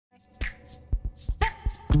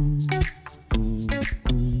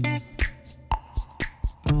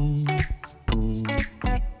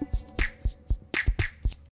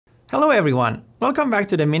Hello everyone, welcome back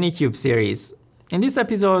to the minikube series. In this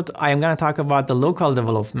episode, I am going to talk about the local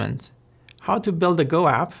development, how to build a Go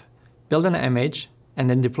app, build an image, and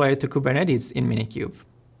then deploy it to Kubernetes in minikube.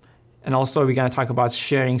 And also we're going to talk about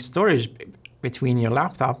sharing storage between your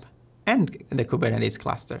laptop and the Kubernetes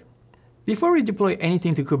cluster. Before we deploy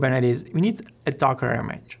anything to Kubernetes, we need a Docker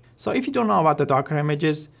image. So if you don't know about the Docker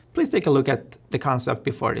images, please take a look at the concept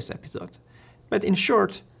before this episode. But in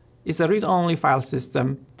short, it's a read-only file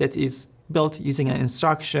system that is built using an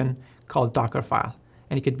instruction called Dockerfile,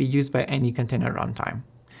 and it could be used by any container runtime.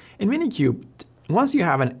 In minikube, once you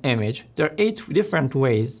have an image, there are 8 different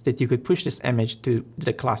ways that you could push this image to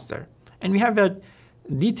the cluster. And we have a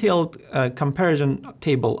detailed comparison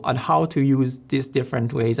table on how to use these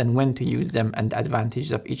different ways and when to use them and the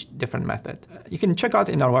advantages of each different method. You can check out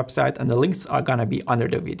in our website, and the links are going to be under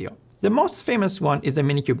the video. The most famous one is the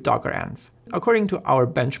minikube docker-env. According to our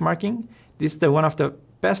benchmarking, this is one of the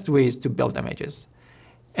best ways to build images.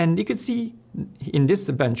 And you can see in this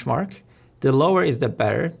benchmark, the lower is the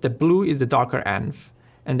better, the blue is the docker-env,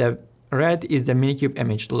 and the red is the minikube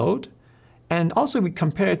image load. And also we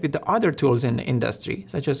compare it with the other tools in the industry,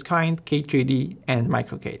 such as Kind, K3D, and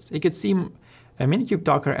MicroK8s. You can see a minikube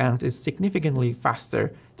docker-env is significantly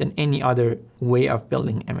faster than any other way of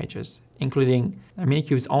building images, including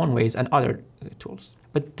minikube's own ways and other tools.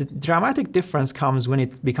 But the dramatic difference comes when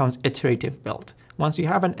it becomes iterative build. Once you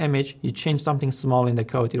have an image, you change something small in the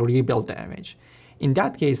code, you rebuild the image. In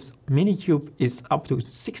that case, minikube is up to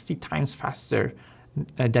 60 times faster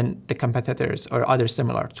than the competitors or other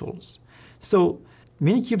similar tools. So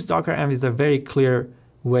minikube's docker-env is a very clear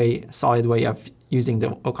way, solid way of using the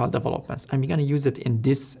local developments. And we're going to use it in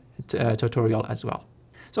this tutorial as well.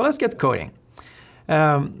 So let's get coding.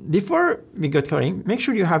 Before we get coding, make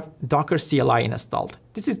sure you have Docker CLI installed.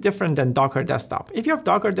 This is different than Docker Desktop. If you have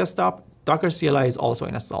Docker Desktop, Docker CLI is also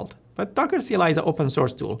installed. But Docker CLI is an open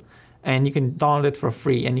source tool, and you can download it for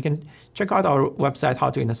free. And you can check out our website how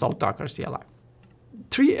to install Docker CLI.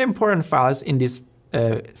 3 important files in this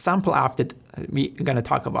sample app that we're going to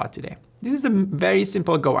talk about today. This is a very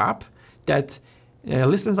simple Go app that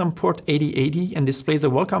listens on port 8080 and displays a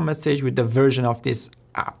welcome message with the version of this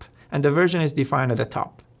app. And the version is defined at the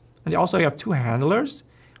top. And also you have 2 handlers,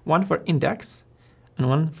 one for index and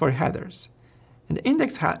one for headers. And the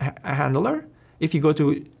index handler, if you go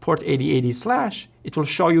to port 8080/, it will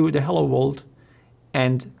show you the hello world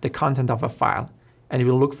and the content of a file. And it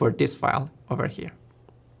will look for this file over here.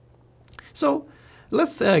 So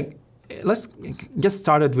let's get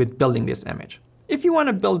started with building this image. If you want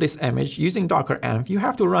to build this image using docker-env, you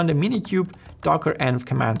have to run the minikube docker-env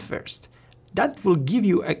command first. That will give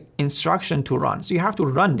you an instruction to run. So you have to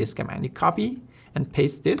run this command. You copy and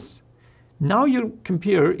paste this. Now your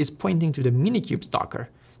computer is pointing to the minikube's Docker.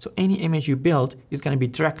 So any image you build is going to be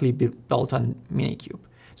directly built on minikube.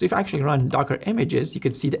 So if I actually run Docker images, you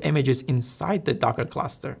can see the images inside the Docker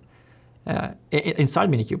cluster, inside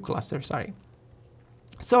minikube cluster, sorry.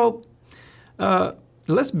 So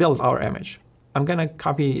let's build our image. I'm going to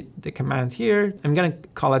copy the command here. I'm going to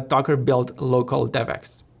call it docker build local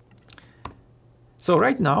devx. So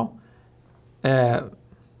right now,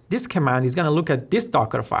 this command is going to look at this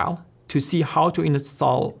Docker file to see how to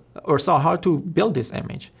install or how to build this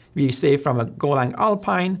image. We say from a Golang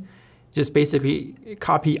Alpine, just basically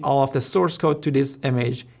copy all of the source code to this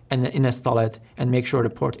image and install it and make sure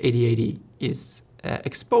the port 8080 is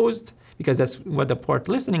exposed, because that's what the port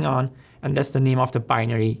listening on, and that's the name of the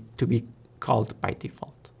binary to be called by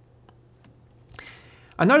default.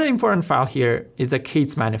 Another important file here is a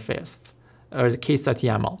K8s manifest, or the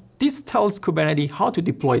case.yaml. This tells Kubernetes how to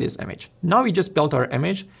deploy this image. Now we just built our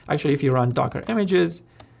image. Actually, if you run Docker images,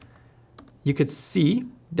 you could see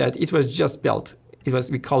that it was just built.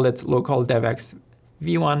 We called it local devx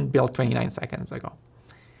v1 built 29 seconds ago.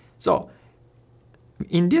 So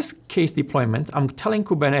in this case deployment, I'm telling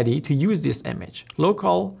Kubernetes to use this image,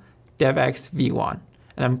 local devx v1.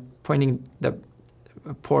 And I'm pointing the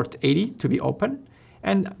port 80 to be open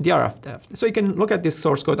and drf. So you can look at this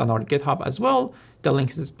source code on our GitHub as well. The link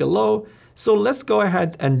is below. So let's go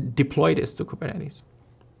ahead and deploy this to Kubernetes.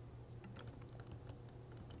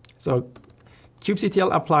 So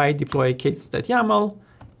kubectl apply deploy case.yaml.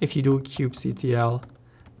 If you do kubectl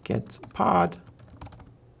get pod,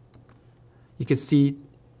 you can see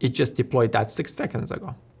it just deployed that 6 seconds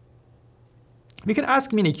ago. We can ask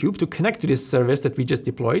minikube to connect to this service that we just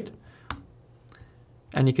deployed.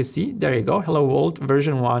 And you can see, there you go, hello world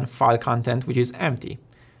version 1 file content, which is empty.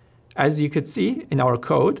 As you could see in our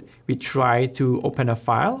code, we try to open a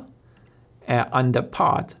file on the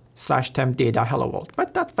pod /temp data hello world,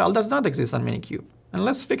 but that file does not exist on minikube. And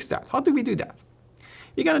let's fix that. How do we do that?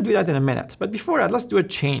 We're going to do that in a minute. But before that, let's do a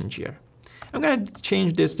change here. I'm going to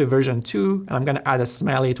change this to version 2, and I'm going to add a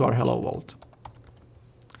smiley to our hello world.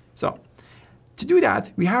 So to do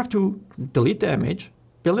that, we have to delete the image,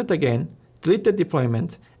 build it again, delete the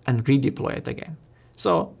deployment, and redeploy it again.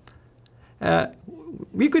 So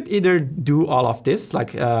we could either do all of this,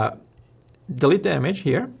 like delete the image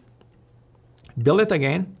here, build it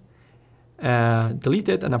again, delete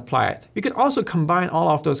it, and apply it. We could also combine all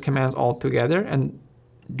of those commands all together and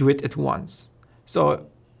do it at once. So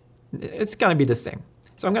it's going to be the same.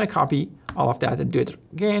 So I'm going to copy all of that and do it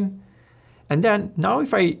again. And then now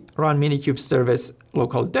if I run minikube service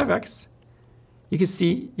local devx, you can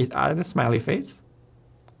see it added a smiley face.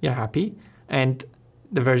 You're happy. And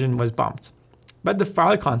the version was bumped. But the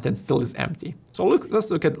file content still is empty. So let's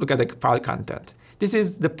look at the file content. This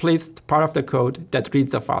is the placed part of the code that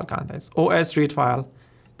reads the file contents. OS read file,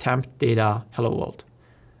 temp data, hello world.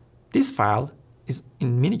 This file is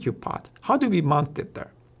in minikube pod. How do we mount it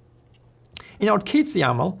there? In our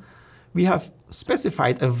case.yaml, we have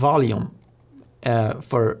specified a volume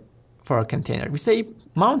for our container. We say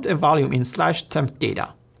mount a volume in /temp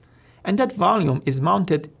data. And that volume is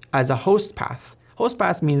mounted as a host path. Host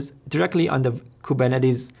path means directly on the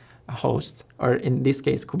Kubernetes host, or in this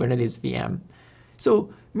case, Kubernetes VM.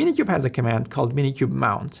 So minikube has a command called minikube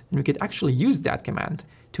mount, and we could actually use that command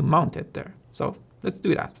to mount it there. So let's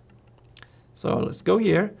do that. So let's go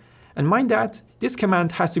here. And mind that this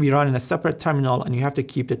command has to be run in a separate terminal, and you have to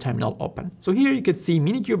keep the terminal open. So here you could see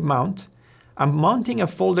minikube mount. I'm mounting a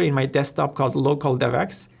folder in my desktop called local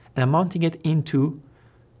devx, and I'm mounting it into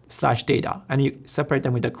 /data, and you separate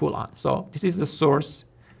them with a colon. So this is the source,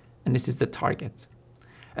 and this is the target.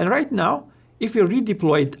 And right now, if we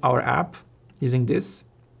redeployed our app using this,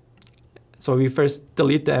 so we first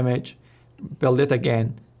delete the image, build it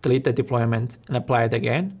again, delete the deployment, and apply it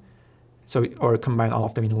again. So or combine all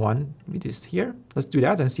of them in one with this here. Let's do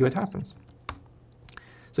that and see what happens.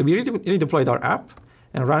 So we redeployed our app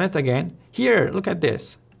and run it again. Here, look at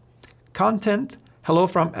this. Content, hello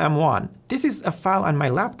from M1. This is a file on my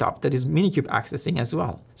laptop that is minikube accessing as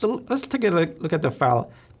well. So let's take a look at the file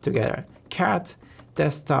together. Cat,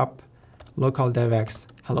 desktop, local devx,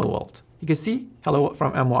 hello world. You can see hello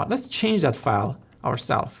from M1. Let's change that file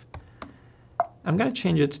ourselves. I'm going to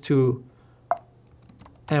change it to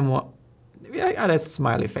M1. I add a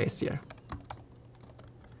smiley face here.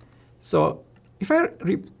 So if I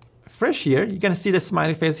refresh here, you're going to see the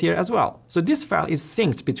smiley face here as well. So this file is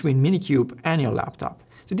synced between minikube and your laptop.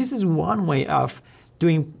 So this is one way of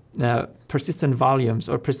doing persistent volumes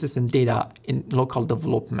or persistent data in local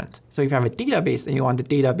development. So if you have a database and you want the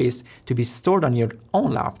database to be stored on your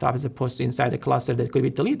own laptop as opposed to inside a cluster that could be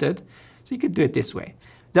deleted, so you could do it this way.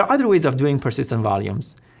 There are other ways of doing persistent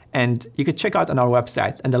volumes, and you could check out on our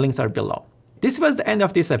website, and the links are below. This was the end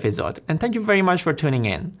of this episode, and thank you very much for tuning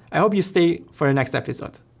in. I hope you stay for the next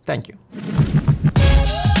episode. Thank you.